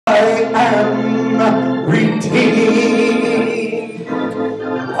am redeemed,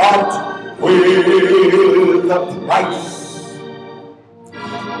 bought with a price.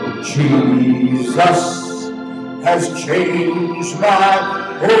 Jesus has changed my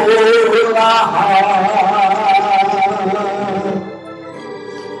whole life.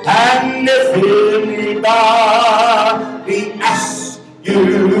 And if anybody asks you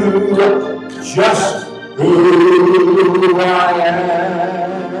just who I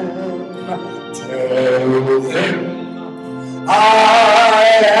am, tell them I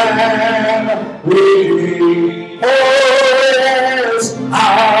am redeemed. Oh yes, I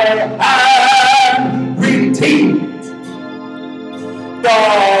am redeemed,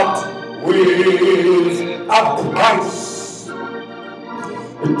 bought with a price.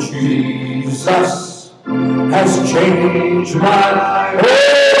 Jesus has changed my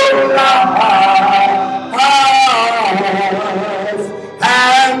whole life.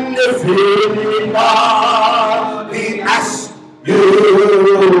 And if anybody asks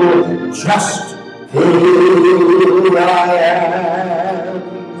you just who I am,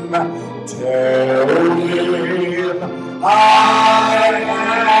 tell them I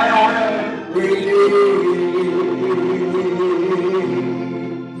am redeemed.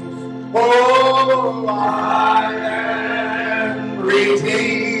 Oh, I am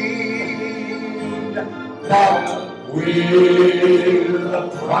redeemed, bought with a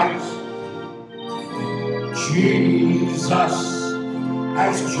price. Jesus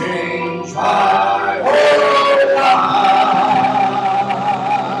has changed my whole life.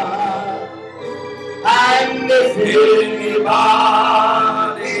 And if anybody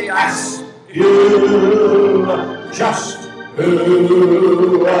asks you just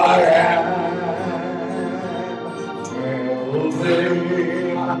who I am, tell them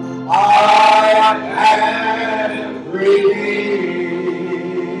I am redeemed.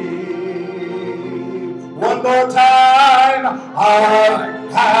 One more time, I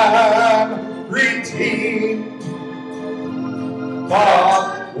am redeemed,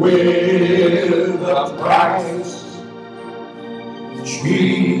 bought with a price.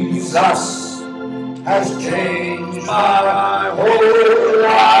 Jesus has changed my whole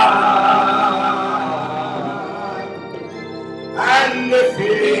life. And if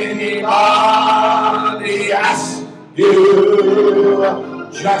anybody asks you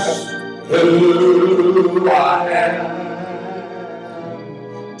just who I am,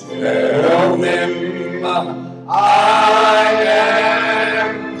 tell them I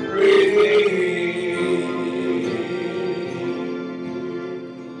am redeemed.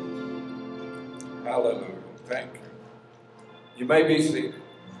 Hallelujah. Thank you. You may be seated.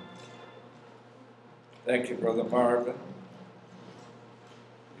 Thank you, Brother Marvin.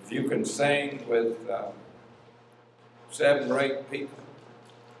 If you can sing with 7 or 8 people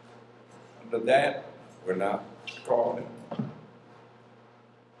under that, we're not calling.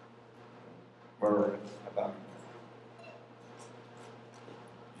 Worried about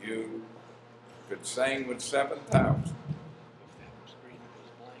it. You could sing with 7,000.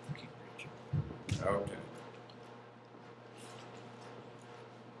 Okay.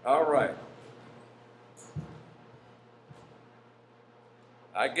 All right.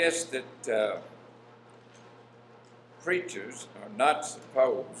 I guess that preachers are not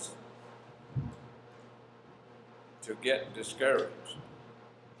supposed to get discouraged.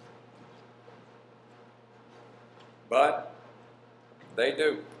 But they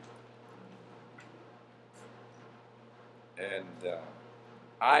do. And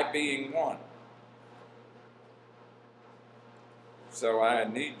I being one. So I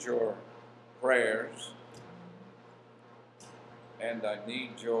need your prayers, and I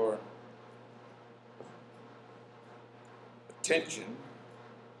need your attention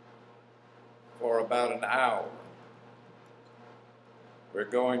for about an hour. We're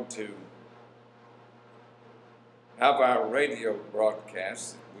going to have our radio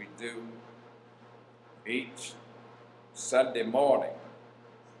broadcast that we do each Sunday morning,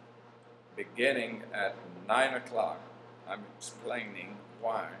 beginning at 9 o'clock. I'm explaining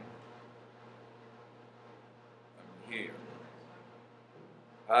why I'm here.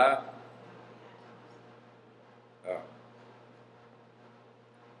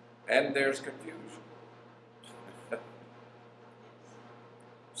 And there's confusion.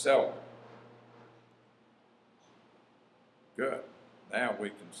 So, good. Now we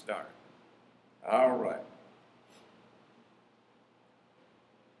can start. All right.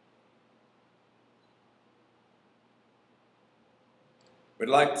 We'd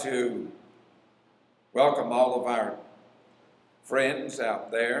like to welcome all of our friends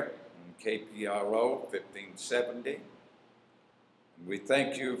out there in KPRO 1570, We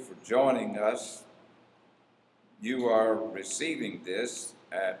thank you for joining us. You are receiving this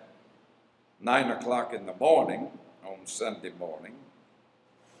at 9 o'clock in the morning on Sunday morning,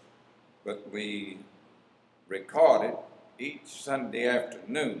 but we record it each Sunday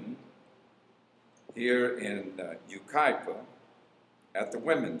afternoon here in Yucaipa at the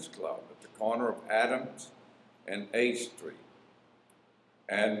Women's Club at the corner of Adams and A Street.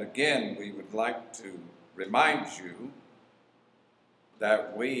 And again, we would like to remind you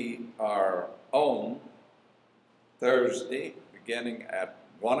that we are on Thursday beginning at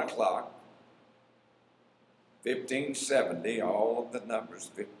 1 o'clock, 1570, all of the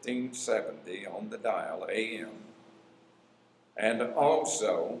numbers 1570 on the dial, AM, and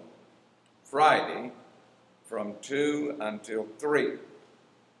also Friday from 2 until 3.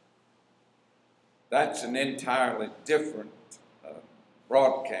 That's an entirely different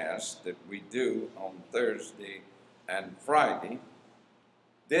broadcast that we do on Thursday and Friday.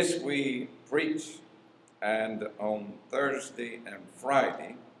 This we preach, and on Thursday and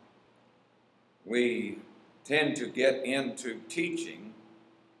Friday we tend to get into teaching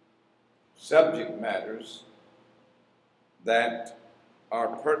subject matters that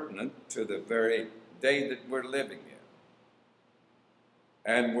are pertinent to the very day that we're living in.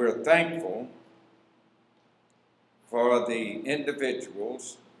 And we're thankful for the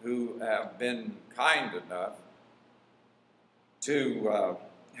individuals who have been kind enough to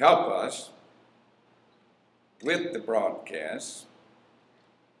help us with the broadcast.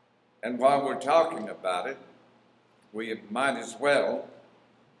 And while we're talking about it, we might as well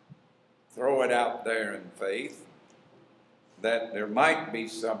throw it out there in faith that there might be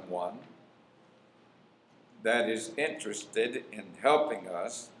someone that is interested in helping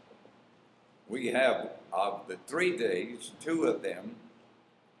us. We have, of the 3 days, 2 of them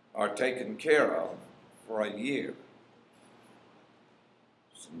are taken care of for a year.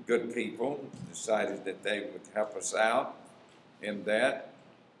 Some good people decided that they would help us out in that.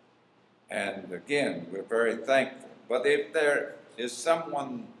 And again, we're very thankful. But if there is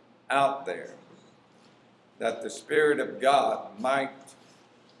someone out there that the Spirit of God might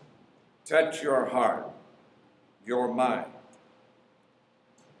touch your heart, your mind,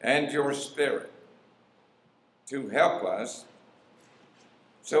 and your spirit to help us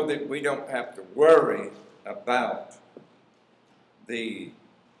so that we don't have to worry about the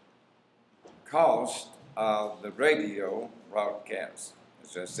cost of the radio broadcast.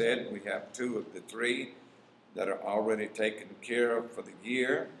 As I said, we have 2 of the 3 that are already taken care of for the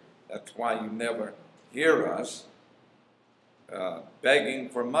year. That's why you never hear us begging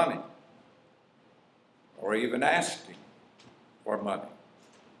for money or even asking for money.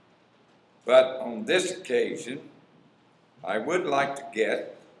 But on this occasion, I would like to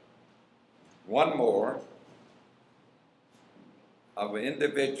get one more of an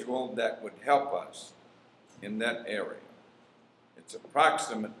individual that would help us in that area. It's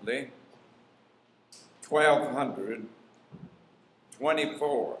approximately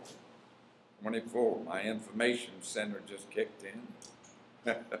 1,224. My information center just kicked in.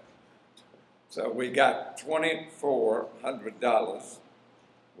 So we got $2,400.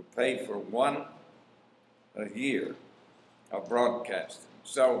 We pay for one a year of broadcasting.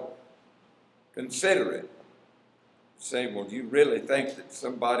 So consider it. Say, well, you really think that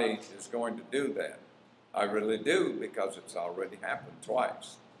somebody is going to do that? I really do, because it's already happened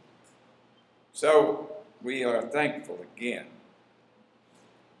twice. So we are thankful again.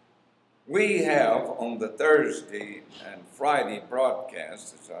 We have on the Thursday and Friday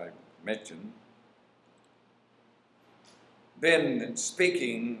broadcasts, as I mentioned, been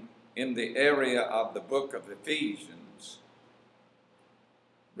speaking in the area of the book of Ephesians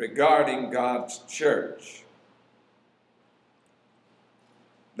regarding God's church.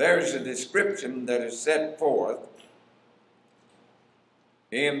 There's a description that is set forth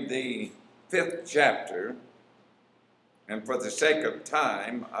in the 5th chapter, and for the sake of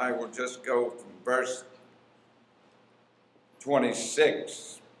time, I will just go from verse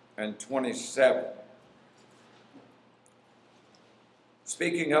 26 and 27.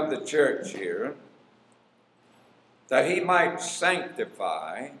 Speaking of the church here, that he might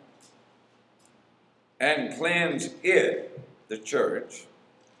sanctify and cleanse it, the church,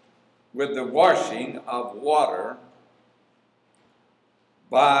 with the washing of water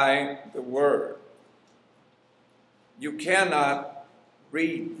by the word. You cannot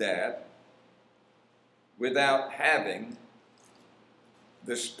read that without having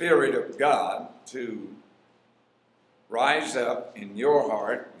the Spirit of God to rise up in your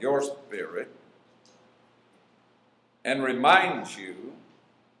heart, your spirit, and remind you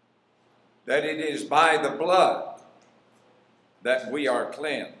that it is by the blood that we are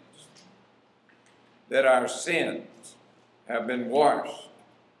cleansed, that our sins have been washed,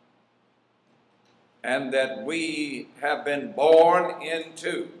 and that we have been born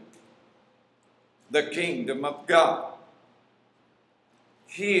into the kingdom of God.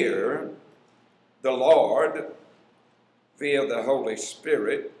 Here, the Lord, via the Holy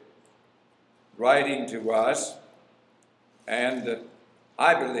Spirit, writing to us, and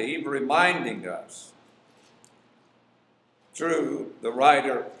I believe reminding us through the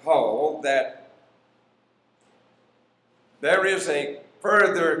writer Paul that there is a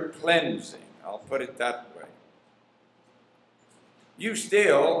further cleansing. I'll put it that way. You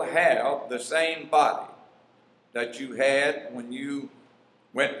still have the same body that you had when you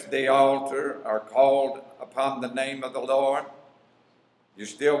went to the altar or called upon the name of the Lord. You're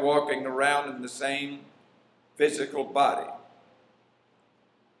still walking around in the same physical body.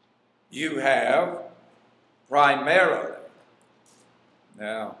 You have primarily,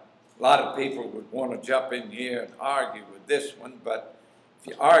 now a lot of people would want to jump in here and argue with this one, but if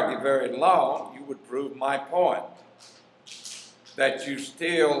you argue very long, you would prove my point, that you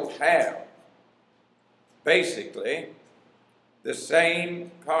still have basically the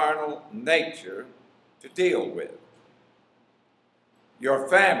same carnal nature to deal with. Your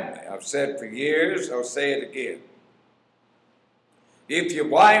family, I've said for years, I'll say it again. If your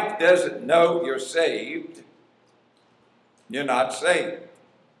wife doesn't know you're saved, you're not saved.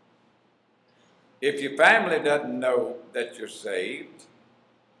 If your family doesn't know that you're saved,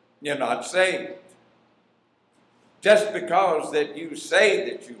 you're not saved. Just because that you say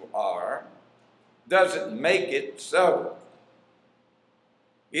that you are doesn't make it so.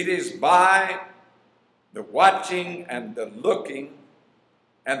 It is by the watching and the looking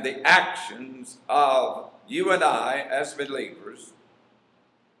and the actions of you and I as believers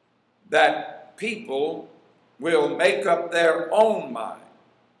that people will make up their own mind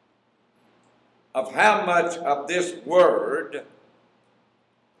of how much of this word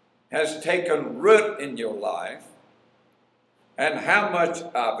has taken root in your life and how much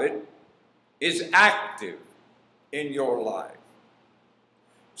of it is active in your life.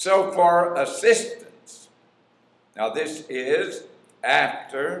 So for assistance, now this is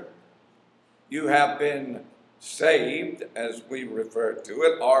after you have been saved, as we refer to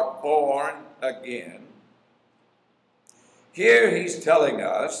it, or born again. Here he's telling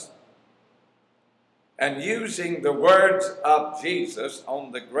us, and using the words of Jesus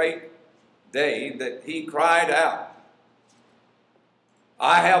on the great day that he cried out,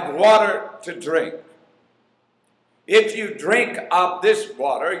 I have water to drink. If you drink of this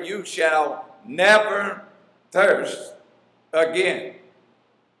water, you shall never thirst again.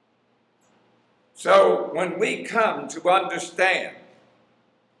 So when we come to understand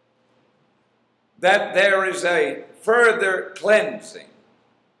that there is a further cleansing,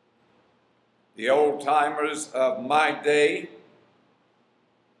 the old-timers of my day,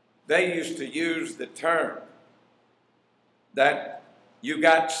 they used to use the term that you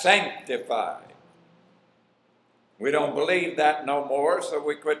got sanctified. We don't believe that no more, so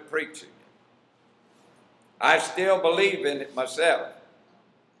we quit preaching it. I still believe in it myself.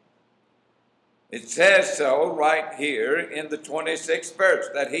 It says so right here in the 26th verse,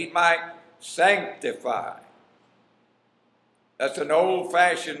 that he might sanctify. That's an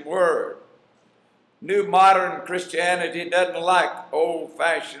old-fashioned word. New modern Christianity doesn't like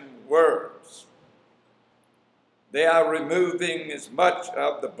old-fashioned words. They are removing as much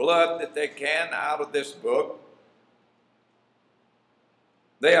of the blood that they can out of this book.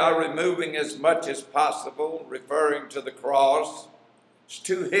 They are removing as much as possible, referring to the cross. It's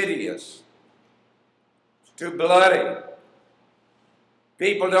too hideous. It's too bloody.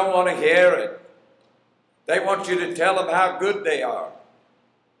 People don't want to hear it. They want you to tell them how good they are.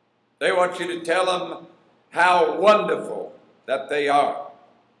 They want you to tell them how wonderful that they are.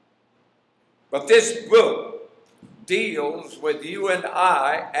 But this book deals with you and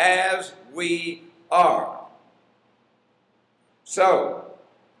I as we are. So,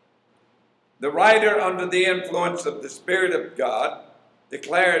 the writer, under the influence of the Spirit of God,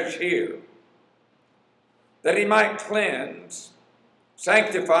 declares here that he might cleanse,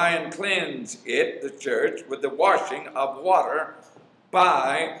 sanctify and cleanse it, the church, with the washing of water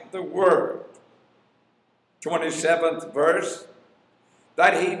by the word. 27th verse,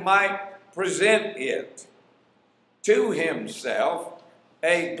 that he might present it to himself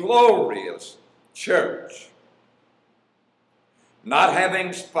a glorious church, not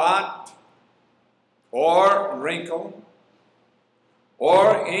having spot or wrinkle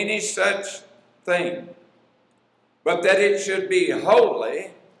or any such thing, but that it should be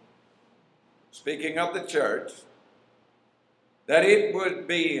holy, speaking of the church, that it would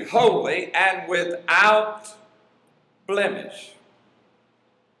be holy and without blemish.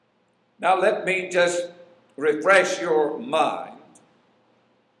 Now let me just refresh your mind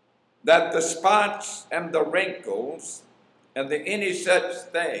that the spots and the wrinkles and the any such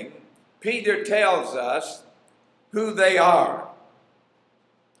thing, Peter tells us who they are.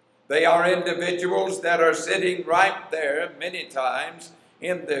 They are individuals that are sitting right there many times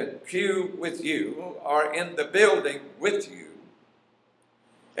in the pew with you or in the building with you.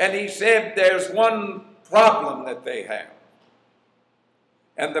 And he said there's one problem that they have.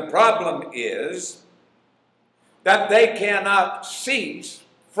 And the problem is that they cannot cease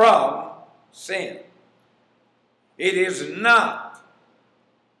from sin. It is not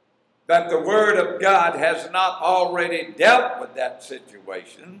that the Word of God has not already dealt with that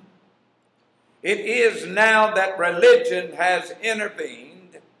situation. It is now that religion has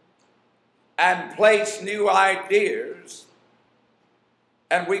intervened and placed new ideas,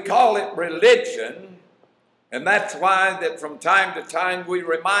 and we call it religion, and that's why that from time to time we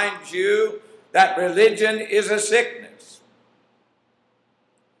remind you that religion is a sickness.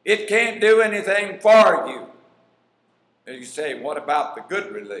 It can't do anything for you. And you say, what about the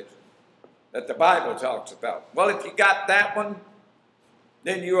good religion that the Bible talks about? Well, if you got that one,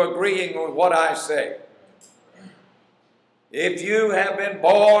 then you're agreeing with what I say. If you have been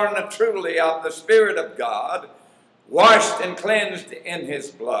born truly of the Spirit of God, washed and cleansed in His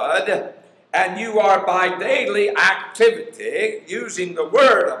blood, and you are by daily activity using the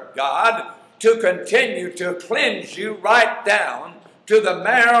Word of God to continue to cleanse you right down to the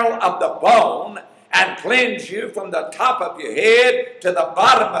marrow of the bone and cleanse you from the top of your head to the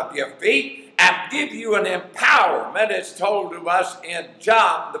bottom of your feet and give you an empowerment, as told to us in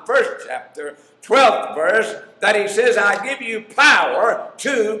John, the 1st chapter, 12th verse, that he says, I give you power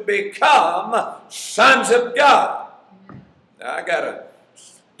to become sons of God. Now, I got to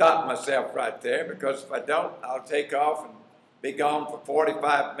stop myself right there, because if I don't, I'll take off and be gone for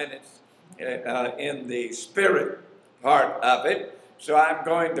 45 minutes in the spirit part of it. So I'm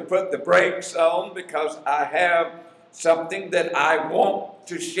going to put the brakes on, because I have something that I want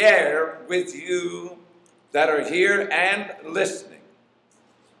to share with you that are here and listening.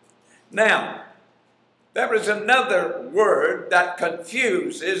 Now, there is another word that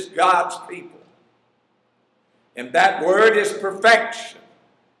confuses God's people, and that word is perfection.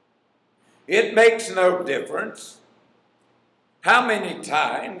 It makes no difference how many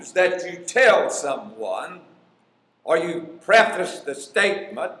times that you tell someone or you preface the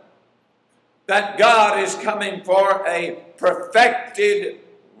statement that God is coming for a perfected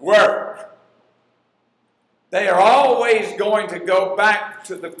work. They are always going to go back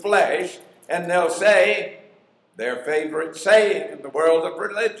to the flesh, and they'll say their favorite saying in the world of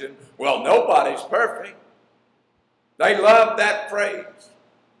religion, well, nobody's perfect. They love that phrase.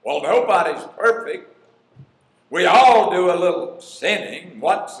 Well, nobody's perfect. We all do a little sinning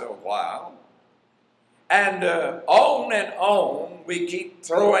once in a while. And on we keep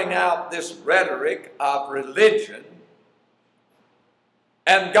throwing out this rhetoric of religion.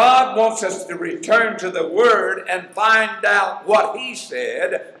 And God wants us to return to the Word and find out what He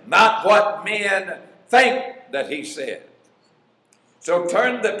said, not what men think that He said. So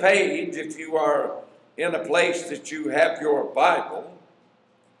turn the page, if you are in a place that you have your Bible,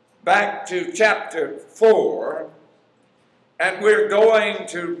 back to chapter 4, and we're going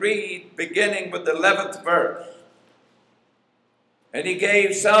to read beginning with the 11th verse. And He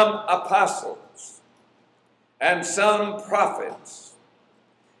gave some apostles, and some prophets,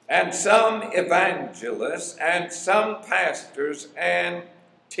 and some evangelists, and some pastors and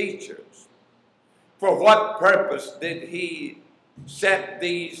teachers. For what purpose did He set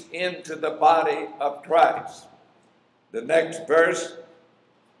these into the body of Christ? The next verse,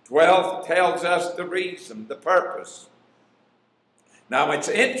 12, tells us the reason, the purpose. Now it's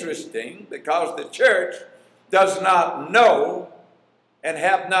interesting, because the church does not know and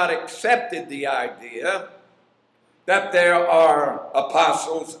have not accepted the idea that there are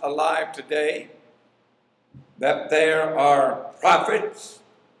apostles alive today, that there are prophets.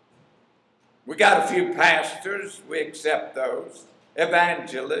 We got a few pastors, we accept those,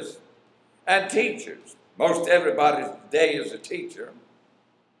 evangelists, and teachers. Most everybody today is a teacher,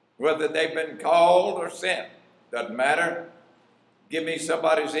 whether they've been called or sent. Doesn't matter. Give me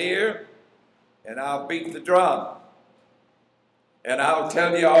somebody's ear, and I'll beat the drum, and I'll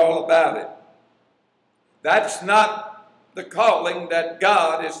tell you all about it. That's not the calling that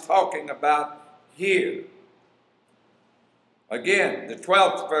God is talking about here. Again, the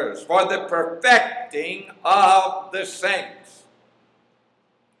 12th verse, for the perfecting of the saints.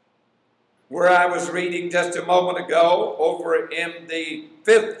 where I was reading just a moment ago over in the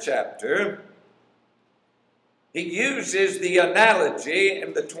 5th chapter, he uses the analogy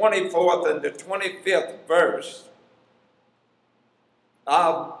in the 24th and the 25th verse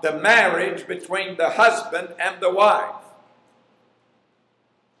of the marriage between the husband and the wife.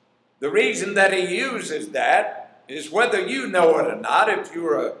 The reason that he uses that is whether you know it or not, if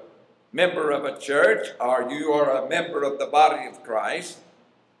you're a member of a church or you are a member of the body of Christ,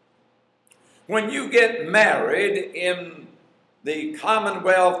 when you get married in the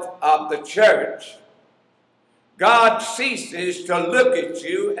commonwealth of the church, God ceases to look at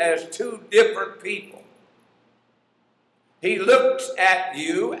you as two different people. He looks at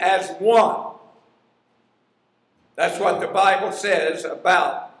you as one. That's what the Bible says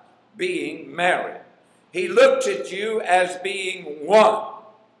about being married. He looks at you as being one.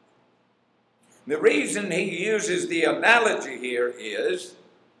 The reason he uses the analogy here is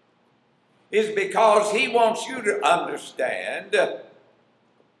because he wants you to understand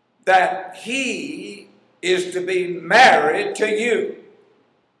that he is to be married to you.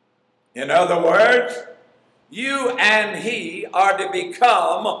 In other words, you and he are to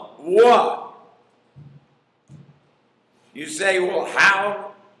become one. You say, well,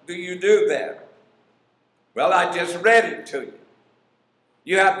 how do you do that? Well, I just read it to you.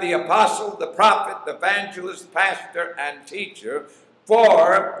 You have the apostle, the prophet, the evangelist, pastor, and teacher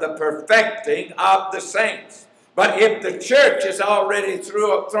for the perfecting of the saints. But if the church has already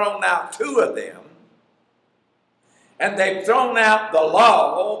thrown out two of them, and they've thrown out the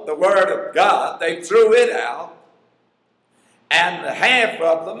law, the word of God, they threw it out, and half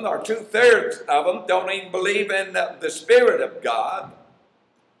of them, or 2/3 of them, don't even believe in the Spirit of God,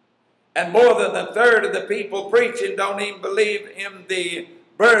 and more than a third of the people preaching don't even believe in the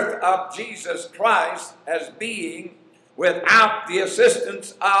birth of Jesus Christ as being without the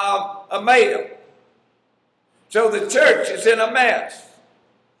assistance of a male. So the church is in a mess.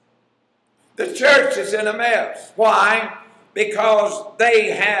 The church is in a mess. Why? Because they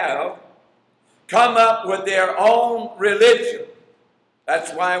have come up with their own religion.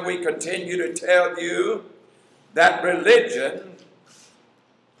 That's why we continue to tell you that religion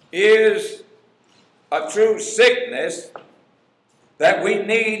is a true sickness that we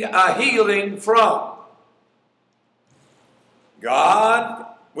need a healing from. God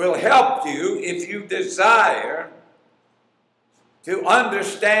will help you if you desire to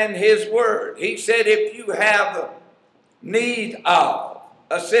understand his word. He said if you have need of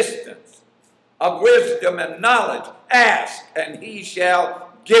assistance, of wisdom and knowledge, ask and he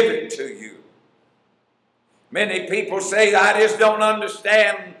shall give it to you. Many people say, I just don't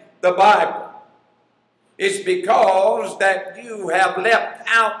understand the Bible. It's because that you have left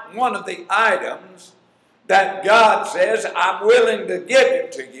out one of the items that God says, I'm willing to give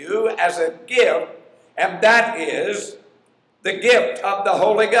it to you as a gift, and that is the gift of the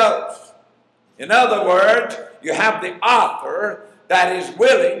Holy Ghost. In other words, you have the author that is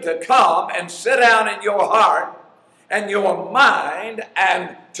willing to come and sit down in your heart and your mind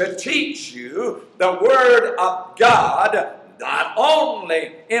and to teach you the Word of God, not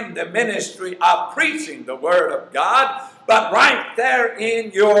only in the ministry of preaching the Word of God, but right there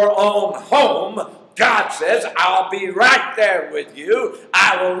in your own home. God says, I'll be right there with you.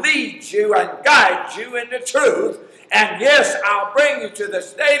 I will lead you and guide you in the truth. And yes, I'll bring you to the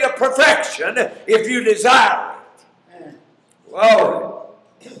state of perfection if you desire it. Glory.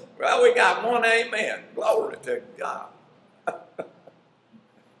 Well, we got one amen. Glory to God.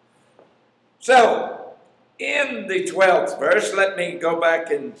 So, in the 12th verse, let me go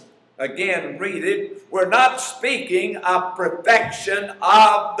back and again read it. We're not speaking of perfection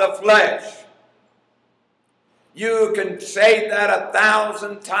of the flesh. You can say that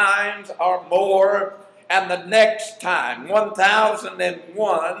 1,000 times or more, and the next time,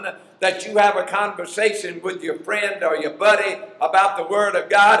 1,001, that you have a conversation with your friend or your buddy about the Word of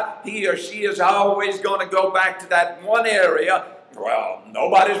God, he or she is always going to go back to that one area. Well,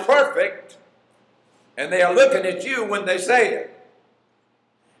 nobody's perfect. And they are looking at you when they say it.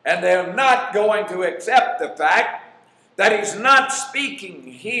 And they're not going to accept the fact that he's not speaking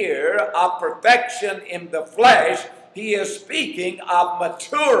here of perfection in the flesh. He is speaking of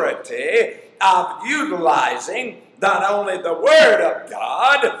maturity, of utilizing not only the Word of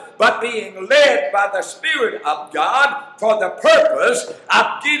God, but being led by the Spirit of God for the purpose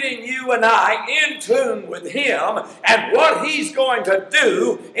of getting you and I in tune with Him and what He's going to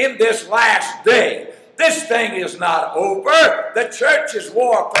do in this last day. This thing is not over. The church's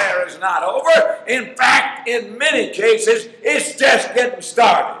warfare is not over. In fact, in many cases, it's just getting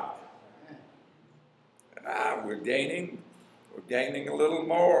started. We're gaining a little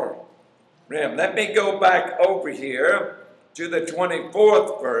more rim. Let me go back over here to the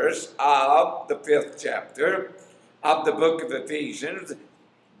 24th verse of the 5th chapter of the book of Ephesians.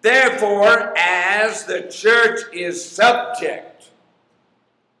 Therefore, as the church is subject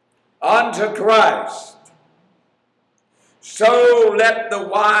unto Christ, so let the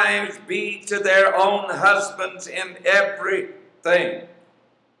wives be to their own husbands in everything.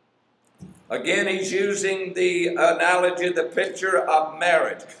 Again, he's using the analogy, the picture of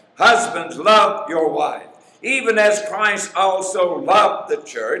marriage. Husbands, love your wife, even as Christ also loved the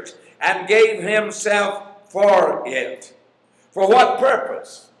church and gave himself for it. For what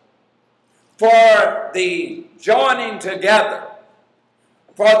purpose? For the joining together,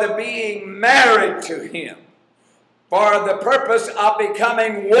 for the being married to him, for the purpose of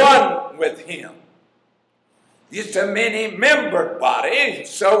becoming one with him. It's a many-membered body,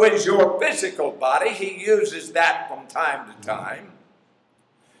 so is your physical body. He uses that from time to time.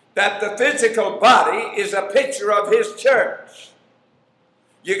 That the physical body is a picture of his church.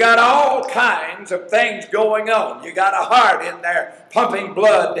 You got all kinds of things going on. You got a heart in there pumping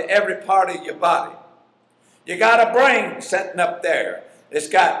blood to every part of your body. You got a brain sitting up there. It's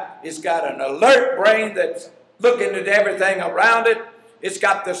got an alert brain that's looking at everything around it. It's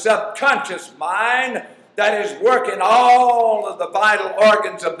got the subconscious mind that is working all of the vital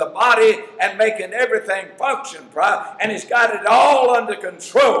organs of the body and making everything function. And it's got it all under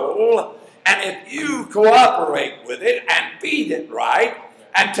control. And if you cooperate with it and feed it right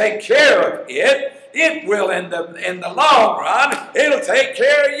and take care of it, it will, in the long run, it'll take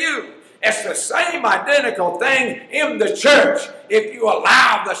care of you. It's the same identical thing in the church. If you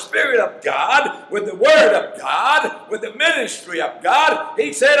allow the Spirit of God, with the Word of God, with the ministry of God,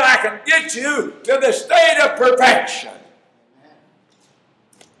 he said, I can get you to the state of perfection.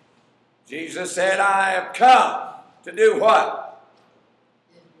 Jesus said, I have come to do what?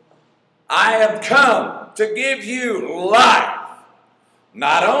 I have come to give you life.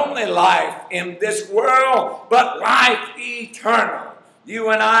 Not only life in this world, but life eternal.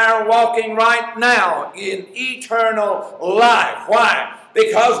 You and I are walking right now in eternal life. Why?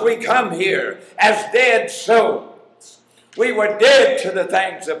 Because we come here as dead souls. We were dead to the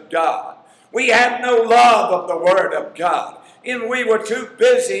things of God. We had no love of the Word of God. And we were too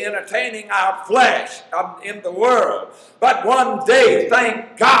busy entertaining our flesh in the world. But one day,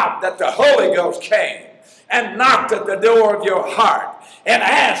 thank God that the Holy Ghost came and knocked at the door of your heart and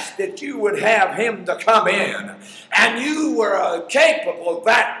asked that you would have him to come in. And you were capable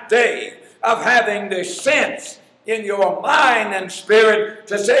that day of having the sense in your mind and spirit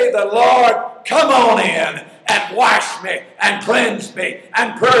to say, the Lord, come on in and wash me and cleanse me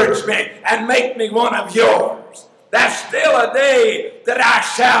and purge me and make me one of yours. That's still a day that I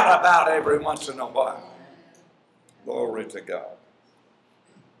shout about every once in a while. Glory to God.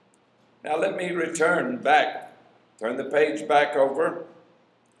 Now let me return back. Turn the page back over.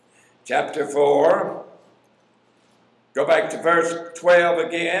 Chapter 4. Go back to verse 12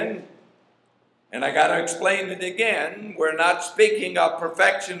 again. And I got to explain it again. We're not speaking of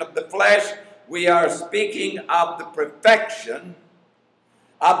perfection of the flesh. We are speaking of the perfection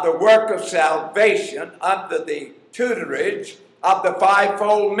of the work of salvation under the tutorage of the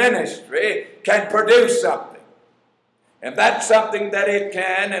fivefold ministry can produce something. And that's something that it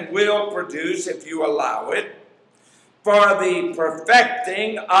can and will produce if you allow it. For the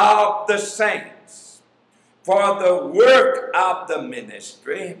perfecting of the saints, for the work of the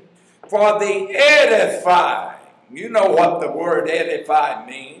ministry, for the edifying. You know what the word edify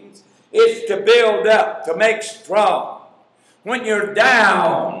means. It's to build up, to make strong. When you're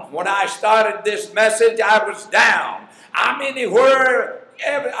down, when I started this message, I was down. I'm everywhere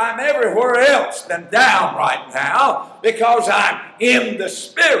else than down right now because I'm in the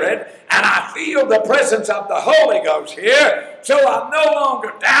Spirit and I feel the presence of the Holy Ghost here. So I'm no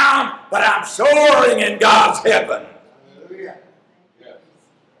longer down, but I'm soaring in God's heaven. Hallelujah. Yes.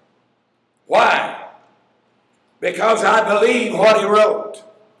 Why? Because I believe what he wrote.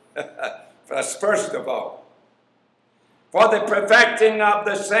 First of all. For the perfecting of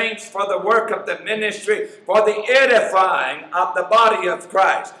the saints, for the work of the ministry, for the edifying of the body of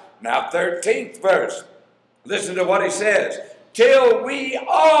Christ. Now, 13th verse. Listen to what he says. Till we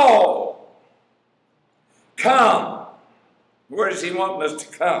all come. Where does he want us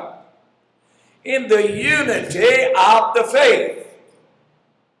to come? In the unity of the faith.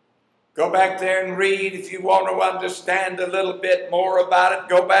 Go back there and read if you want to understand a little bit more about it.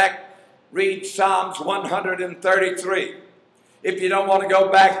 Go back. Read Psalms 133. If you don't want to go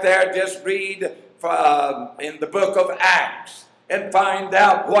back there, just read in the book of Acts and find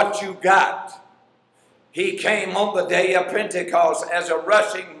out what you got. He came on the day of Pentecost as a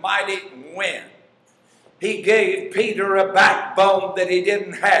rushing mighty wind. He gave Peter a backbone that he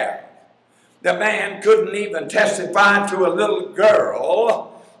didn't have. The man couldn't even testify to a little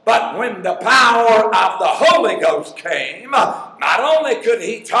girl, but when the power of the Holy Ghost came, not only could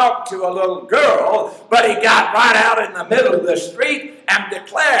he talk to a little girl, but he got right out in the middle of the street and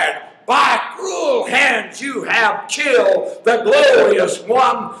declared, by cruel hands you have killed the glorious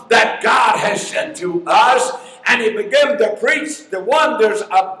one that God has sent to us. And he began to preach the wonders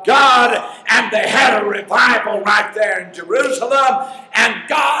of God, and they had a revival right there in Jerusalem, and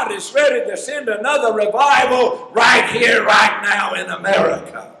God is ready to send another revival right here, right now in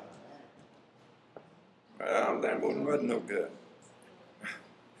America. Well, that one wasn't no good.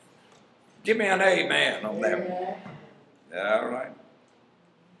 Give me an amen on that one. All right.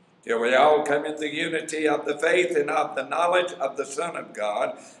 Till we all come in the unity of the faith and of the knowledge of the Son of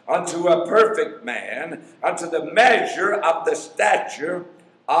God, unto a perfect man, unto the measure of the stature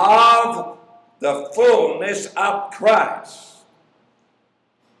of the fullness of Christ.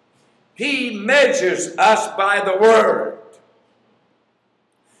 He measures us by the word.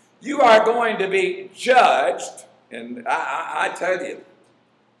 You are going to be judged, and I tell you,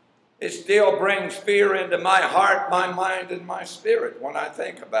 it still brings fear into my heart, my mind, and my spirit when I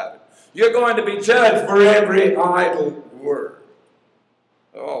think about it. You're going to be judged for every idle word.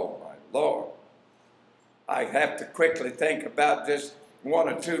 Oh, my Lord. I have to quickly think about just one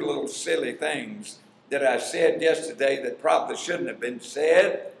or two little silly things that I said yesterday that probably shouldn't have been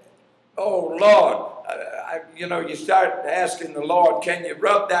said. Oh, Lord. You start asking the Lord, can you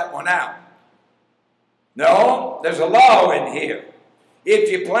rub that one out? No, there's a law in here.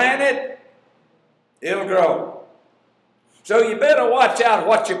 If you plant it, it'll grow. So you better watch out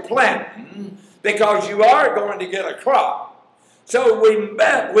what you're planting, because you are going to get a crop. So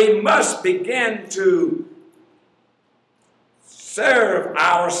we must begin to serve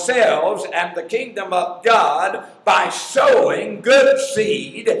ourselves and the kingdom of God by sowing good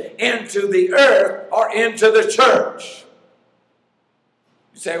seed into the earth or into the church.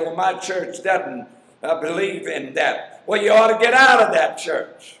 You say, well, my church doesn't believe in that. Well, you ought to get out of that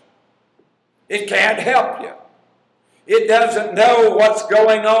church. It can't help you. It doesn't know what's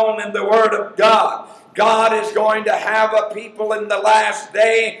going on in the Word of God. God is going to have a people in the last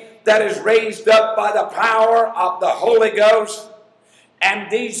day that is raised up by the power of the Holy Ghost.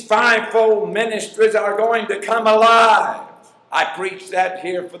 And these fivefold ministries are going to come alive. I preached that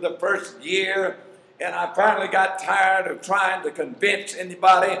here for the first year, and I finally got tired of trying to convince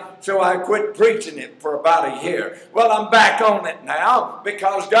anybody, so I quit preaching it for about a year. Well, I'm back on it now,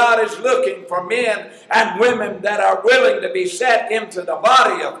 because God is looking for men and women that are willing to be set into the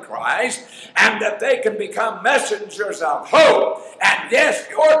body of Christ, and that they can become messengers of hope. And yes,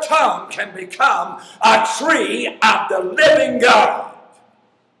 your tongue can become a tree of the living God.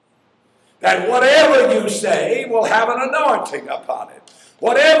 That whatever you say will have an anointing upon it.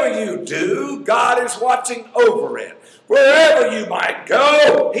 Whatever you do, God is watching over it. Wherever you might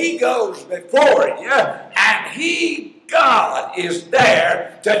go, He goes before you, and God, is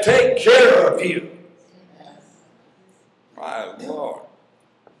there to take care of you. My Lord.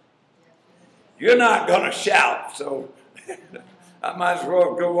 You're not going to shout, so I might as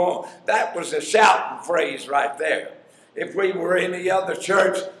well go on. That was a shouting phrase right there. If we were in any other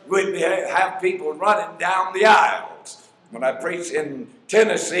church, we'd have people running down the aisles. When I preach in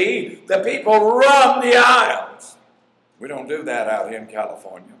Tennessee, the people run the aisles. We don't do that out here in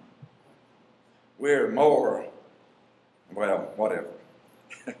California. We're more, well, whatever.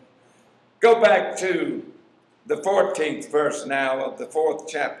 Go back to the 14th verse now of the 4th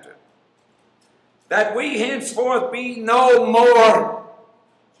chapter. That we henceforth be no more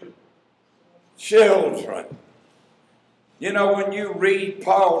children. You know, when you read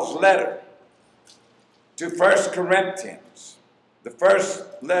Paul's letter to 1 Corinthians, the first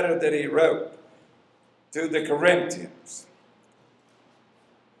letter that he wrote to the Corinthians,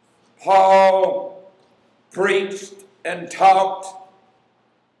 Paul preached and talked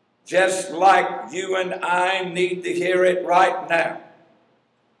just like you and I need to hear it right now.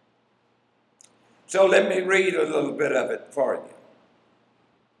 So let me read a little bit of it for you.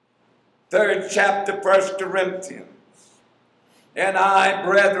 3rd chapter, 1 Corinthians. And I,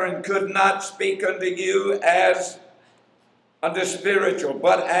 brethren, could not speak unto you as unto spiritual,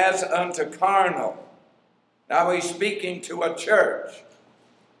 but as unto carnal. Now he's speaking to a church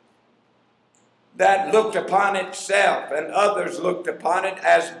that looked upon itself, and others looked upon it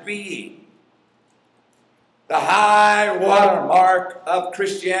as being the high watermark of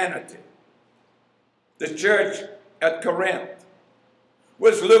Christianity. The church at Corinth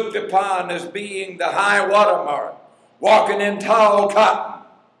was looked upon as being the high water mark, walking in tall cotton.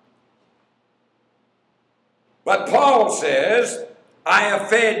 But Paul says, I have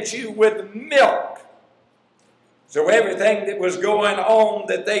fed you with milk. So everything that was going on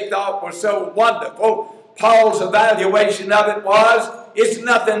that they thought was so wonderful, Paul's evaluation of it was, it's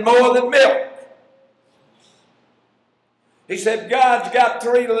nothing more than milk. He said, God's got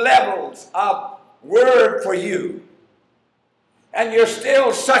 3 levels of word for you. And you're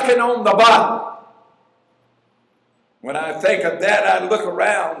still sucking on the bottom. When I think of that, I look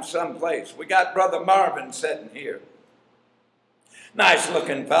around someplace. We got Brother Marvin sitting here. Nice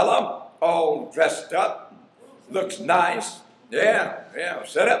looking fellow, all dressed up. Looks nice. Yeah.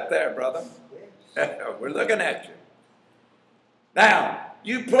 Sit up there, brother. We're looking at you. Now,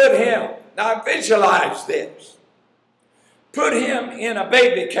 you put him, now visualize this. Put him in a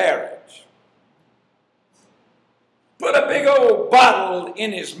baby carriage. Put a big old bottle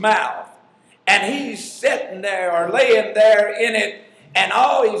in his mouth. And he's sitting there or laying there in it. And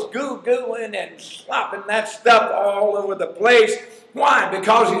all he's goo-gooing and slopping that stuff all over the place. Why?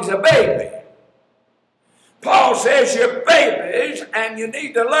 Because he's a baby. Paul says you're babies and you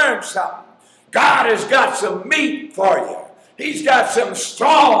need to learn something. God has got some meat for you. He's got some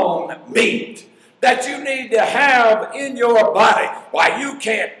strong meat that you need to have in your body. Why, you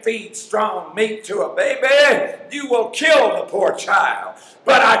can't feed strong meat to a baby. You will kill the poor child.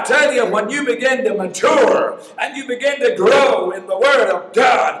 But I tell you, when you begin to mature and you begin to grow in the Word of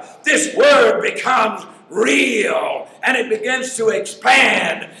God, this Word becomes real and it begins to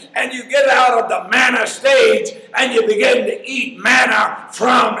expand, and you get out of the manna stage and you begin to eat manna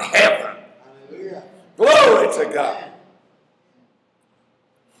from heaven. Hallelujah. Glory to God.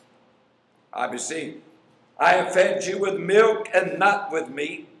 I beseech, I have fed you with milk and not with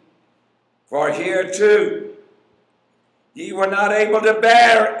meat, for hereto ye were not able to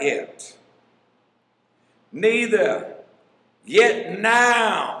bear it, neither yet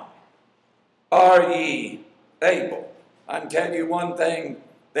now are ye able. I can tell you one thing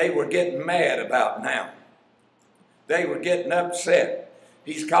they were getting mad about now. They were getting upset.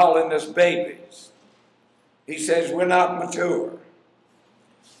 He's calling us babies. He says we're not mature.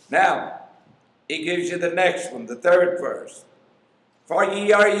 Now, he gives you the next one, the 3rd verse. For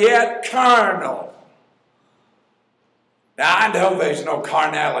ye are yet carnal. Now, I know there's no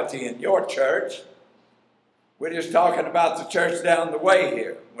carnality in your church. We're just talking about the church down the way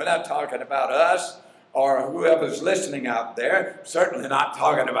here. We're not talking about us or whoever's listening out there. Certainly not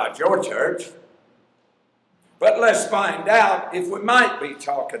talking about your church. But let's find out if we might be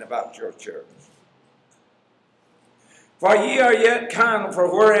talking about your church. For ye are yet carnal,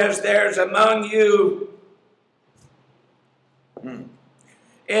 for whereas there's among you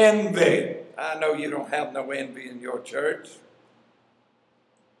envy. I know you don't have no envy in your church.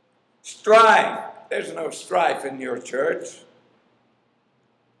 Strife. There's no strife in your church.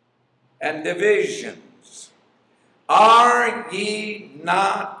 And divisions. Are ye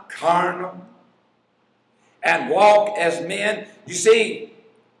not carnal? And walk as men? You see,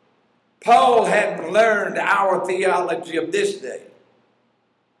 Paul hadn't learned our theology of this day.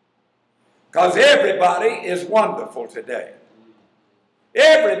 Because everybody is wonderful today.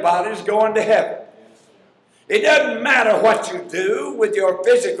 Everybody's going to heaven. It doesn't matter what you do with your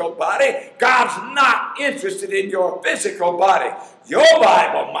physical body. God's not interested in your physical body. Your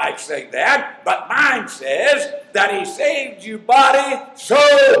Bible might say that, but mine says that he saved you body,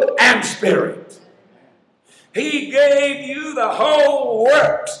 soul, and spirit. He gave you the whole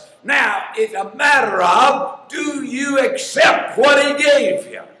works. Now, it's a matter of, do you accept what he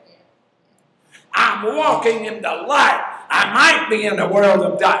gave you? I'm walking in the light. I might be in the world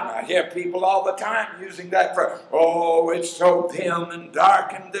of darkness. I hear people all the time using that phrase. Oh, it's so dim and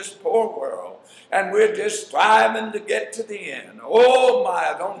dark in this poor world. And we're just striving to get to the end. Oh,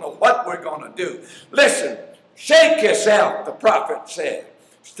 my, I don't know what we're going to do. Listen, shake yourself, the prophet said.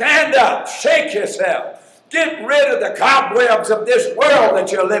 Stand up, shake yourself. Get rid of the cobwebs of this world that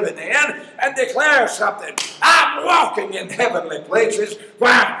you're living in and declare something. I'm walking in heavenly places.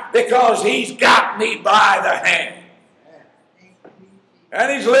 Why? Because he's got me by the hand.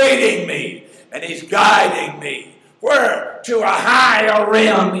 And he's leading me. And he's guiding me. Where? To a higher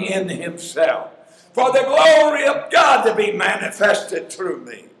realm in himself. For the glory of God to be manifested through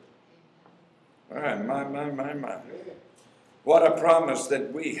me. My. What a promise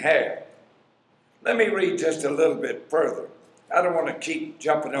that we have. Let me read just a little bit further. I don't want to keep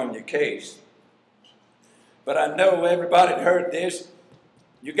jumping on your case. But I know everybody heard this.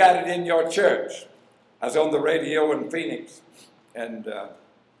 You got it in your church. I was on the radio in Phoenix. And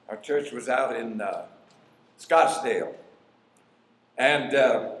our church was out in Scottsdale. And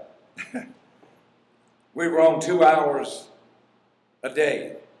we were on 2 hours a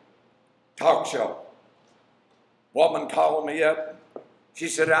day, talk show. Woman called me up. She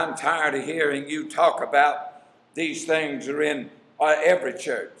said, I'm tired of hearing you talk about these things are in every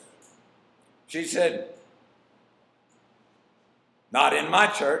church. She said, not in my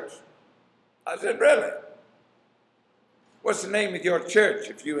church. I said, really? What's the name of your church,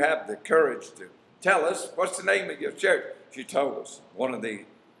 if you have the courage to tell us? What's the name of your church? She told us.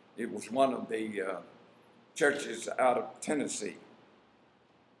 It was one of the churches out of Tennessee.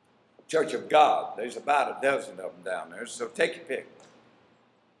 Church of God. There's about a dozen of them down there, so take your pick.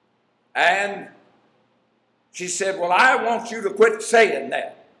 And she said, well, I want you to quit saying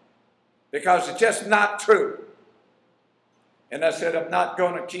that because it's just not true. And I said, I'm not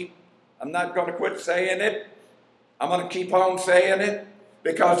going to quit saying it. I'm going to keep on saying it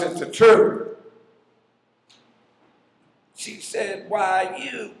because it's the truth. She said, why,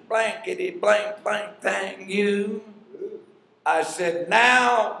 you blankety blank blank thing, you. I said,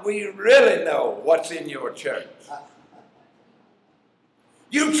 now we really know what's in your church.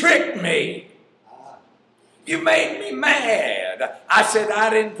 You tricked me. You made me mad. I said,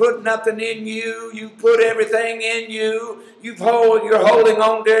 I didn't put nothing in you. You put everything in you. You're holding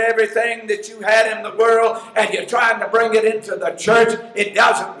on to everything that you had in the world, and you're trying to bring it into the church. It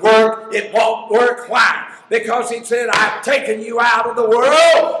doesn't work. It won't work. Why? Because he said, I've taken you out of the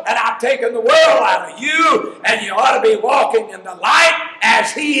world, and I've taken the world out of you, and you ought to be walking in the light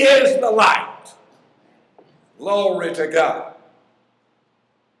as he is the light. Glory to God.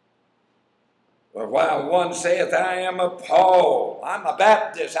 But while one saith, I am a Paul, I'm a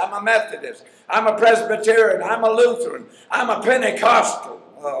Baptist, I'm a Methodist, I'm a Presbyterian, I'm a Lutheran, I'm a Pentecostal.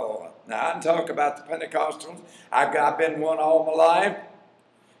 Oh, now I'm talking about the Pentecostals. I've been one all my life.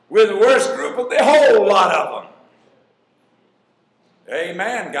 We're the worst group of the whole lot of them.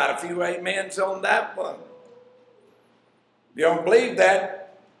 Amen. Got a few amens on that one. If you don't believe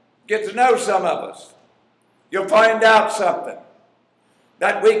that, get to know some of us. You'll find out something.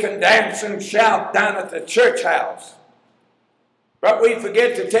 That we can dance and shout down at the church house. But we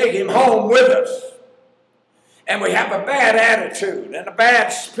forget to take him home with us. And we have a bad attitude and a bad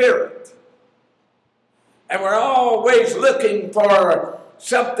spirit. And we're always looking for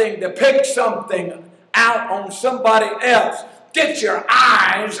something to pick something out on somebody else. Get your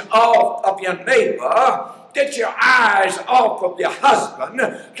eyes off of your neighbor. Get your eyes off of your husband.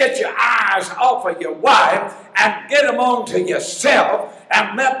 Get your eyes off of your wife and get them onto yourself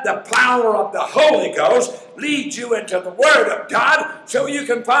and let the power of the Holy Ghost lead you into the Word of God so you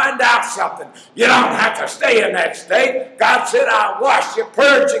can find out something. You don't have to stay in that state. God said, I'll wash you,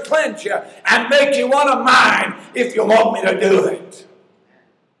 purge you, cleanse you, and make you one of mine if you want me to do it.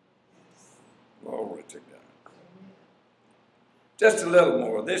 Glory to God. Just a little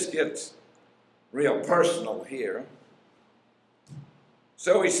more. This gets real personal here.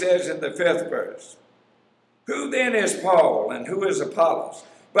 So he says in the 5th verse, who then is Paul and who is Apollos,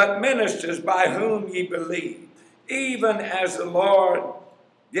 but ministers by whom ye believe, even as the Lord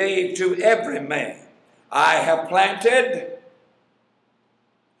gave to every man. I have planted,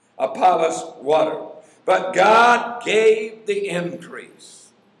 Apollos watered, but God gave the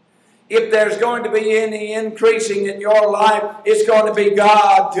increase. If there's going to be any increasing in your life, it's going to be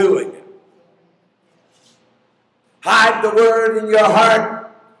God doing it. Hide the word in your heart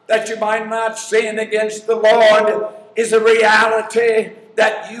that you might not sin against the Lord is a reality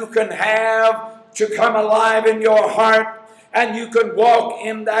that you can have to come alive in your heart, and you can walk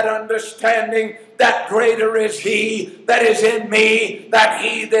in that understanding that greater is he that is in me than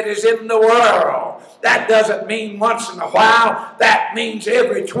he that is in the world. That doesn't mean once in a while. That means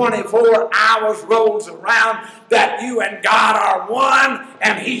every 24 hours rolls around that you and God are one,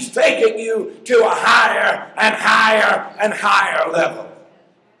 and he's taking you to a higher and higher and higher level.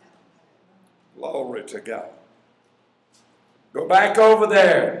 Glory to God. Go back over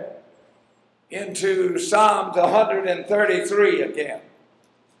there into Psalms 133 again.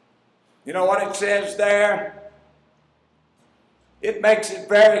 You know what it says there? It makes it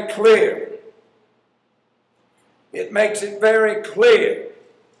very clear. It makes it very clear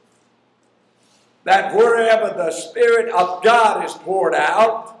that wherever the Spirit of God is poured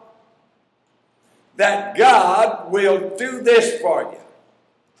out, that God will do this for you.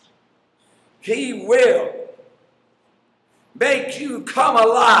 He will make you come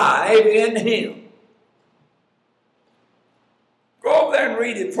alive in him. Go over there and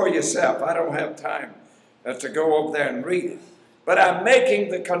read it for yourself. I don't have time to go over there and read it. But I'm making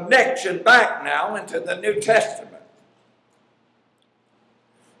the connection back now into the New Testament.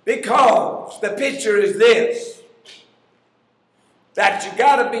 Because the picture is this. that you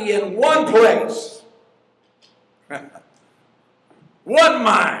got to be in one place. One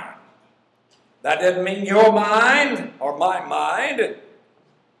mind. That doesn't mean your mind or my mind.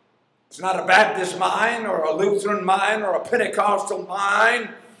 It's not a Baptist mind or a Lutheran mind or a Pentecostal mind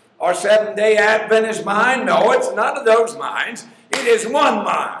or Seventh-day Adventist mind. No, it's none of those minds. It is one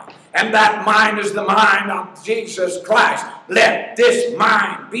mind. And that mind is the mind of Jesus Christ. Let this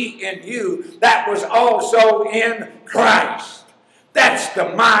mind be in you that was also in Christ. That's the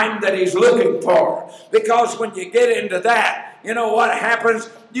mind that he's looking for. Because when you get into that, you know what happens?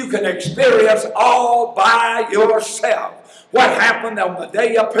 You can experience all by yourself what happened on the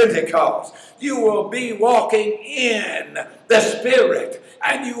day of Pentecost. You will be walking in the Spirit,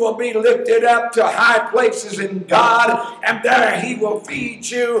 and you will be lifted up to high places in God, and there he will feed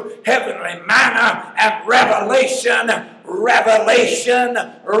you heavenly manna and revelation, revelation,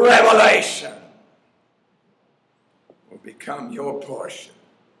 revelation will become your portion.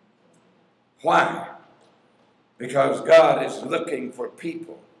 Why? Because God is looking for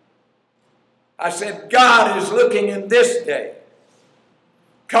people. I said, God is looking in this day.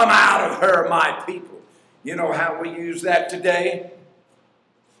 Come out of her, my people. You know how we use that today?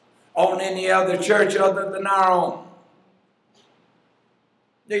 On any other church other than our own.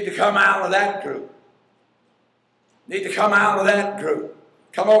 Need to come out of that group. Need to come out of that group.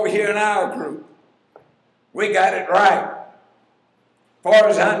 Come over here in our group. We got it right. As far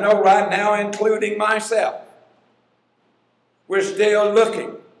as I know right now, including myself. We're still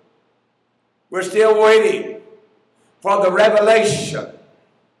looking. We're still waiting for the revelation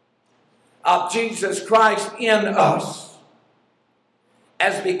of Jesus Christ in us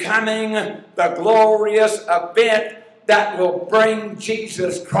as becoming the glorious event that will bring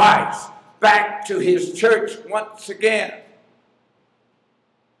Jesus Christ back to his church once again.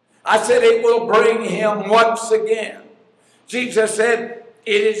 I said it will bring him once again. Jesus said,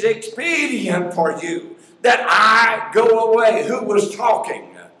 it is expedient for you that I go away. Who was talking?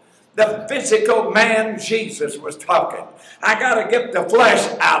 The physical man Jesus was talking. I got to get the flesh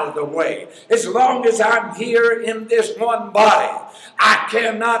out of the way. As long as I'm here in this one body, I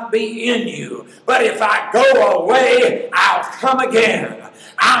cannot be in you. But if I go away, I'll come again.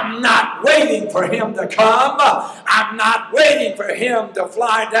 I'm not waiting for him to come. I'm not waiting for him to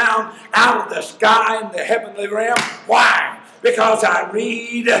fly down out of the sky in the heavenly realm. Why? Because I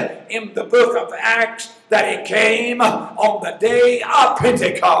read in the book of Acts that he came on the day of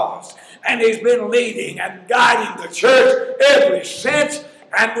Pentecost. And he's been leading and guiding the church ever since.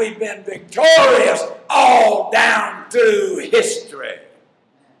 And we've been victorious all down through history.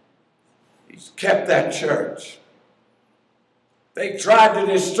 He's kept that church. They tried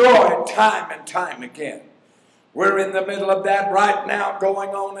to destroy it time and time again. We're in the middle of that right now going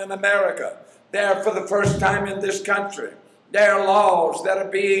on in America. There for the first time in this country. There are laws that are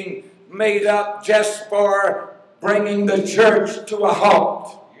being made up just for bringing the church to a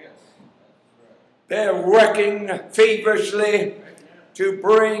halt. Yes. They're working feverishly to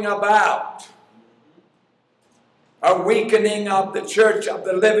bring about a weakening of the church of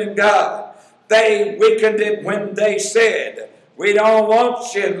the living God. They weakened it when they said, we don't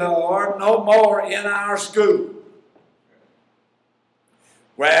want you, Lord, no more in our school.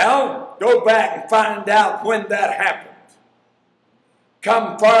 Well, go back and find out when that happened.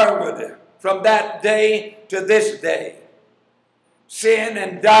 Come forward from that day to this day. Sin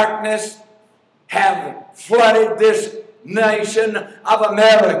and darkness have flooded this nation of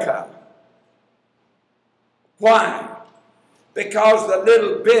America. Why? Because the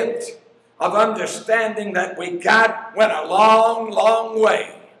little bit of understanding that we got went a long, long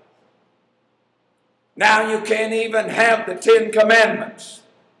way. Now you can't even have the 10 Commandments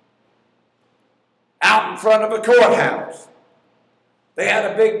out in front of a courthouse. They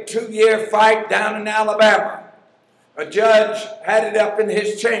had a big 2-year fight down in Alabama. A judge had it up in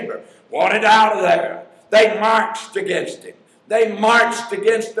his chamber, wanted out of there. They marched against him. They marched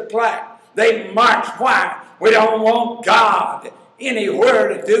against the plaque. They marched. Why? We don't want God anywhere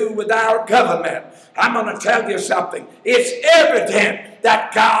to do with our government. I'm going to tell you something. It's evident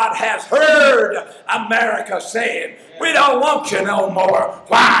that God has heard America saying, we don't want you no more.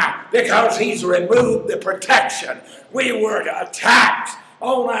 Why? Because he's removed the protection. We were attacked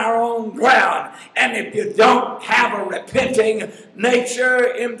on our own ground. And if you don't have a repenting nature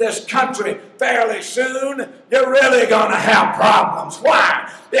in this country fairly soon, you're really going to have problems.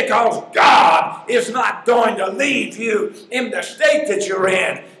 Why? Because God is not going to leave you in the state that you're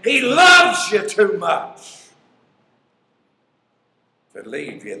in. He loves you too much to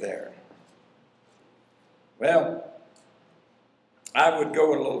leave you there. Well, I would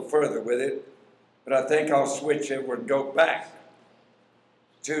go a little further with it, but I think I'll switch over and go back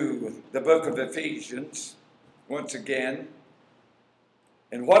to the book of Ephesians once again.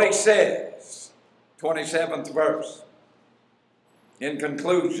 And what he says, 27th verse. In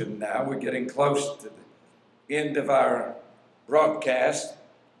conclusion now, we're getting close to the end of our broadcast.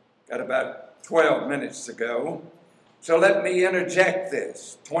 Got about 12 minutes to go. So let me interject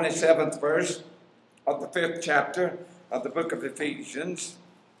this. 27th verse of the 5th chapter of the book of Ephesians.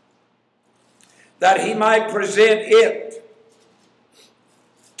 That he might present it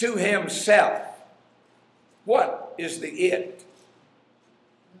to himself. What is the it?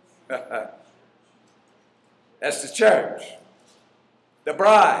 That's the church. The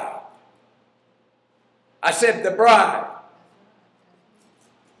bride. I said the bride.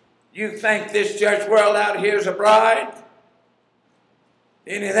 You think this church world out here is a bride?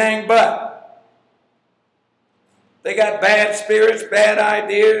 Anything but. They got bad spirits, bad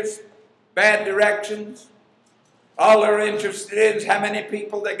ideas, bad directions. All they're interested in is how many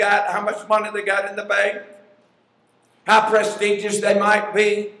people they got, how much money they got in the bank, how prestigious they might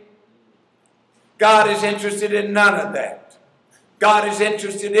be. God is interested in none of that. God is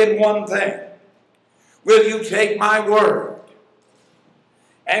interested in one thing. Will you take my word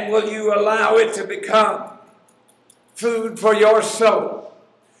and will you allow it to become food for your soul?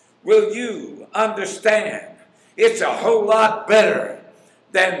 Will you understand it's a whole lot better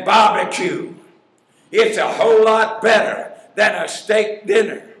than barbecue? It's a whole lot better than a steak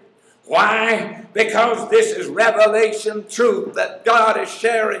dinner. Why? Because this is revelation truth that God is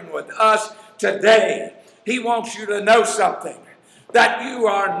sharing with us today. He wants you to know something, that you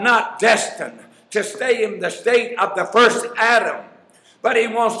are not destined to stay in the state of the first Adam, but he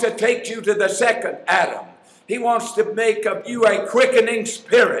wants to take you to the second Adam. He wants to make of you a quickening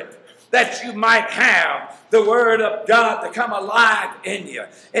spirit, that you might have the word of God to come alive in you.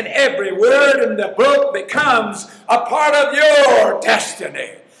 And every word in the book becomes a part of your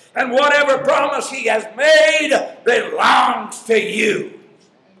destiny. And whatever promise he has made belongs to you.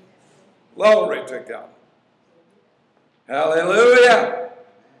 Glory to God. Hallelujah.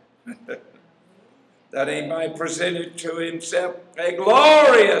 That he might present it to himself a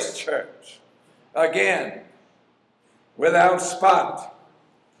glorious church. Again, without spot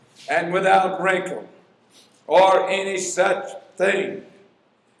and without wrinkle or any such thing.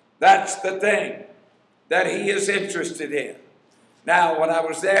 That's the thing that he is interested in. Now, when I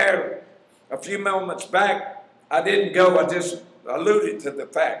was there a few moments back, I didn't go, I just alluded to the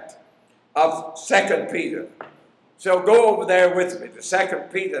fact of 2 Peter. So go over there with me to 2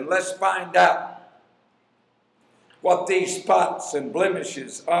 Peter and let's find out what these spots and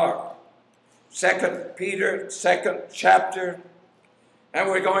blemishes are. 2 Peter, 2nd chapter, and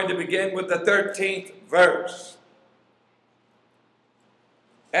we're going to begin with the 13th verse.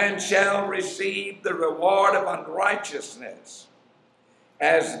 And shall receive the reward of unrighteousness,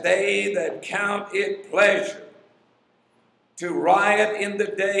 as they that count it pleasure to riot in the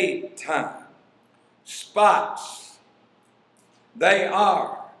daytime. Spots they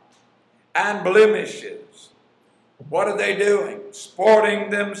are, and blemishes. What are they doing? Sporting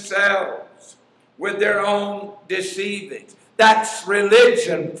themselves with their own deceivings. That's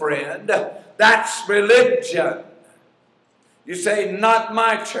religion, friend. That's religion. You say, not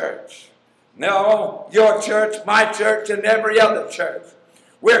my church. No, your church, my church, and every other church.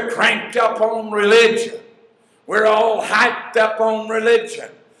 We're cranked up on religion. We're all hyped up on religion.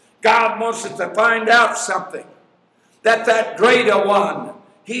 God wants us to find out something. That greater one,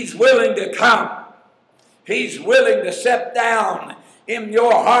 he's willing to come. He's willing to sit down in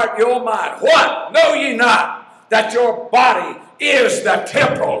your heart, your mind. What? Know ye not that your body is the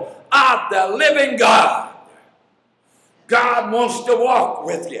temple of the living God? God wants to walk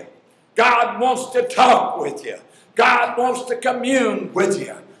with you. God wants to talk with you. God wants to commune with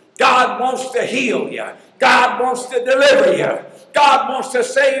you. God wants to heal you. God wants to deliver you. God wants to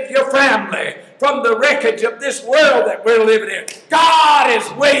save your family from the wreckage of this world that we're living in. God is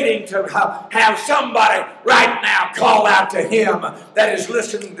waiting to have somebody right now call out to him that is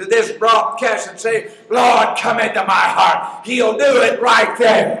listening to this broadcast and say, Lord, come into my heart. He'll do it right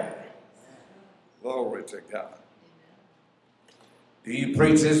there. Glory to God. Do you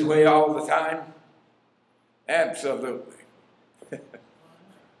preach this way all the time? Absolutely.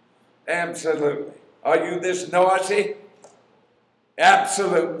 Absolutely. Are you this noisy?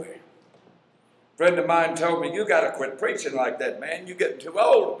 Absolutely. A friend of mine told me, you got to quit preaching like that, man. You're getting too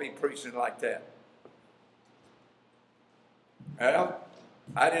old to be preaching like that. Well,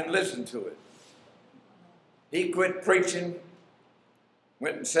 I didn't listen to it. He quit preaching,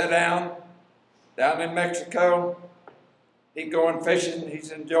 went and sat down in Mexico. He's going fishing.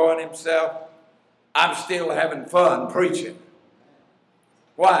 He's enjoying himself. I'm still having fun preaching.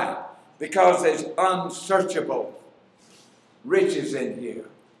 Why? Because there's unsearchable riches in here.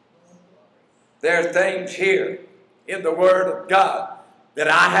 There are things here in the Word of God that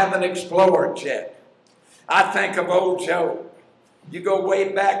I haven't explored yet. I think of old Job. You go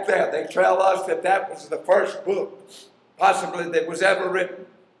way back there. They tell us that that was the first book, possibly, that was ever written.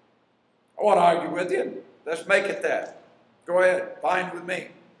 I won't argue with you. Let's make it that. Go ahead. Fine with me.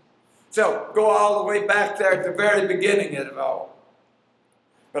 So, go all the way back there at the very beginning of it all.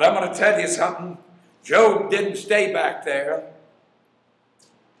 But I'm going to tell you something. Job didn't stay back there.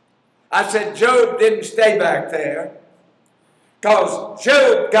 I said Job didn't stay back there because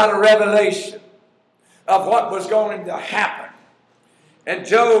Job got a revelation of what was going to happen. And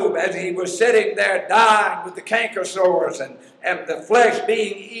Job, as he was sitting there dying with the canker sores and the flesh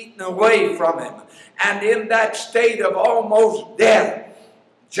being eaten away from him, and in that state of almost death,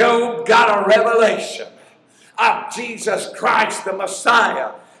 Job got a revelation of Jesus Christ the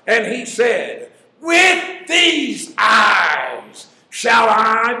Messiah. And he said, with these eyes shall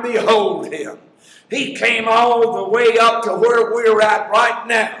I behold him. He came all the way up to where we're at right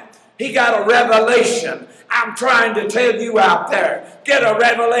now. He got a revelation. I'm trying to tell you out there, get a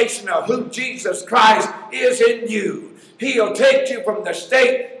revelation of who Jesus Christ is in you. He'll take you from the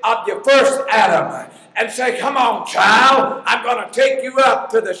state of your first Adam and say, come on, child, I'm going to take you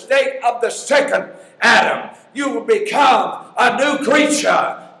up to the state of the second Adam. You will become a new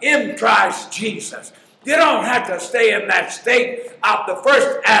creature in Christ Jesus. You don't have to stay in that state of the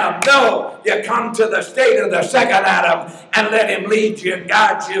first Adam. No, you come to the state of the second Adam and let him lead you and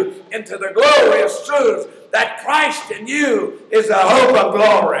guide you into the glorious truth that Christ in you is the hope of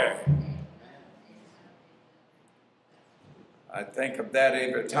glory. I think of that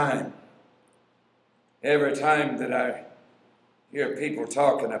every time. Every time that I hear people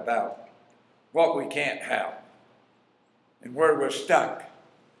talking about what we can't have and where we're stuck.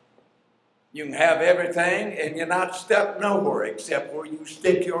 You can have everything and you're not stuck nowhere except where you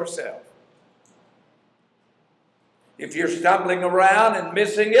stick yourself. If you're stumbling around and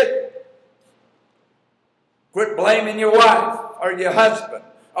missing it, quit blaming your wife or your husband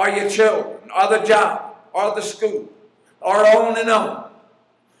or your children or the job or the school or on and on.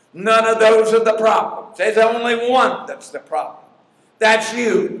 None of those are the problems. There's only one that's the problem. That's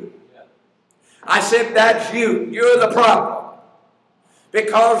you. I said that's you. You're the problem.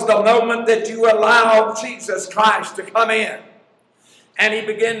 Because the moment that you allow Jesus Christ to come in and he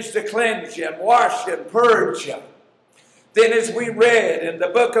begins to cleanse you and wash you and purge you, then as we read in the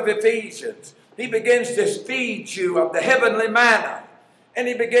book of Ephesians, he begins to feed you of the heavenly manna and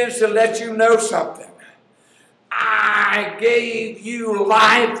he begins to let you know something. I gave you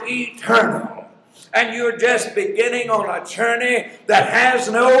life eternal and you're just beginning on a journey that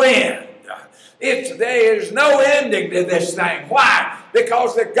has no end. There is no ending to this thing. Why?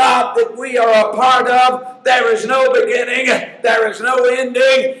 Because the God that we are a part of, there is no beginning, there is no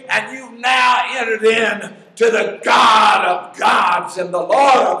ending, and you've now entered in to the God of gods and the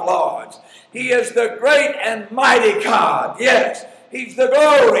Lord of lords. He is the great and mighty God. Yes. He's the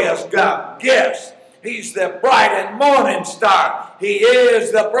glorious God. Yes. He's the bright and morning star. He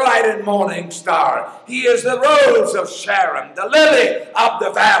is the bright and morning star. He is the rose of Sharon, the lily of the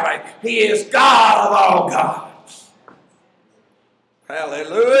valley. He is God of all gods.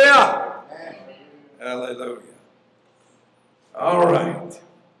 Hallelujah. Hallelujah. All right.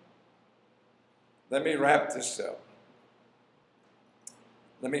 Let me wrap this up.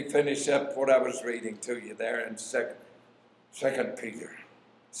 Let me finish up what I was reading to you there in Second Peter,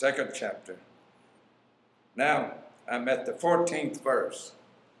 2nd chapter. Now, I'm at the 14th verse.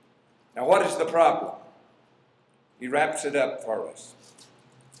 Now, what is the problem? He wraps it up for us.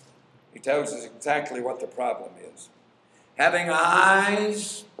 He tells us exactly what the problem is. Having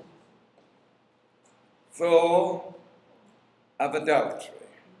eyes full of adultery.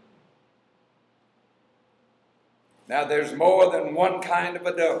 Now, there's more than one kind of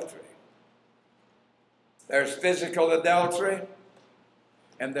adultery. There's physical adultery,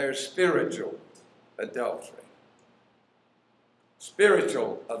 and there's spiritual adultery.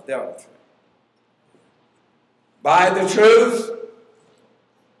 Spiritual adultery. Buy the truth,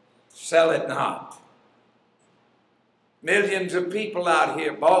 sell it not. Millions of people out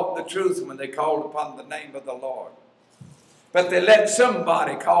here bought the truth when they called upon the name of the Lord. But they let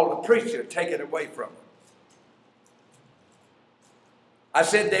somebody called a preacher take it away from them. I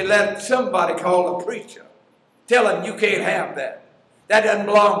said they let somebody call a preacher tell them you can't have that. That doesn't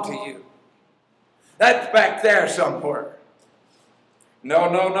belong to you. That's back there somewhere. No,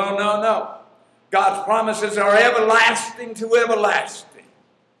 no, no, no, no. God's promises are everlasting to everlasting.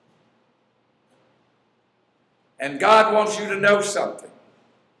 And God wants you to know something.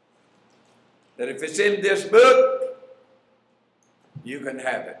 that if it's in this book, you can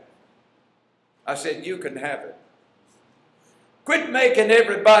have it. I said, you can have it. Quit making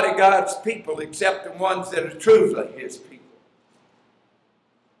everybody God's people except the ones that are truly his people.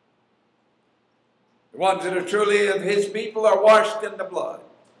 The ones that are truly of his people are washed in the blood,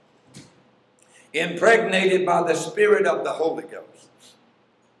 impregnated by the Spirit of the Holy Ghost,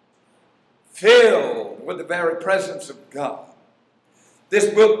 filled with the very presence of God. This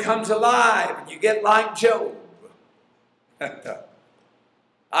book comes alive and you get like Job.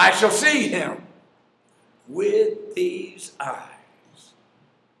 I shall see him with these eyes.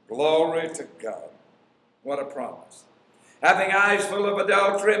 Glory to God. What a promise. Having eyes full of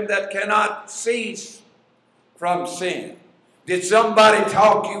adultery that cannot cease from sin. Did somebody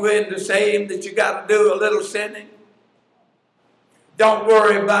talk you into saying that you got to do a little sinning? Don't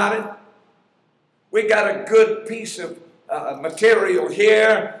worry about it. We got a good piece of material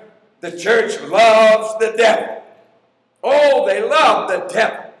here. The church loves the devil. Oh, they love the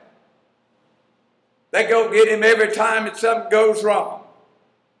devil. They go get him every time that something goes wrong.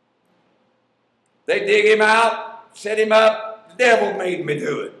 They dig him out, set him up. The devil made me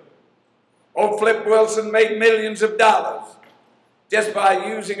do it. Old Flip Wilson made millions of dollars just by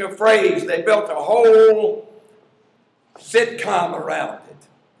using a phrase. They built a whole sitcom around it.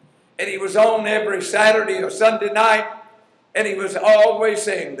 And he was on every Saturday or Sunday night, and he was always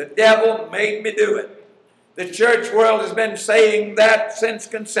saying, the devil made me do it. The church world has been saying that since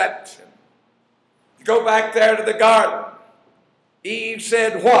conception. You go back there to the garden. Eve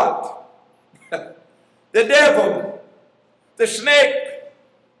said what? The devil, the snake,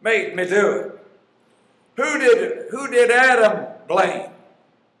 made me do it. Who did Adam blame?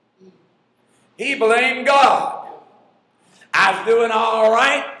 He blamed God. I was doing all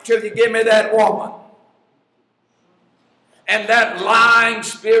right till you give me that woman. And that lying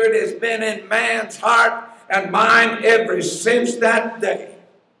spirit has been in man's heart and mind ever since that day.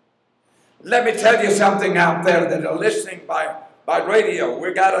 Let me tell you something out there that are listening by radio.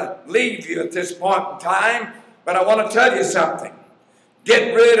 We've got to leave you at this point in time, but I want to tell you something.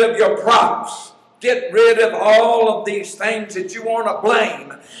 Get rid of your props. Get rid of all of these things that you want to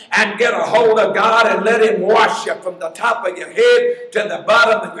blame and get a hold of God and let him wash you from the top of your head to the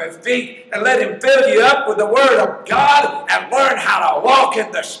bottom of your feet and let him fill you up with the word of God and learn how to walk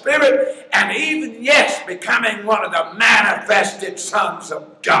in the Spirit and even, yes, becoming one of the manifested sons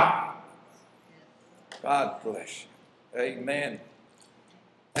of God. God bless you. Amen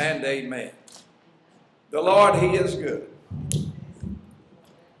and amen. The Lord, he is good.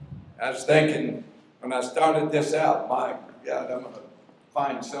 I was thinking when I started this out, my God, I'm going to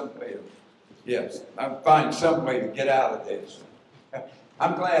find some way to get out of this.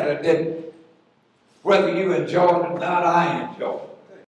 I'm glad I didn't. Whether you enjoy it or not, I enjoy it.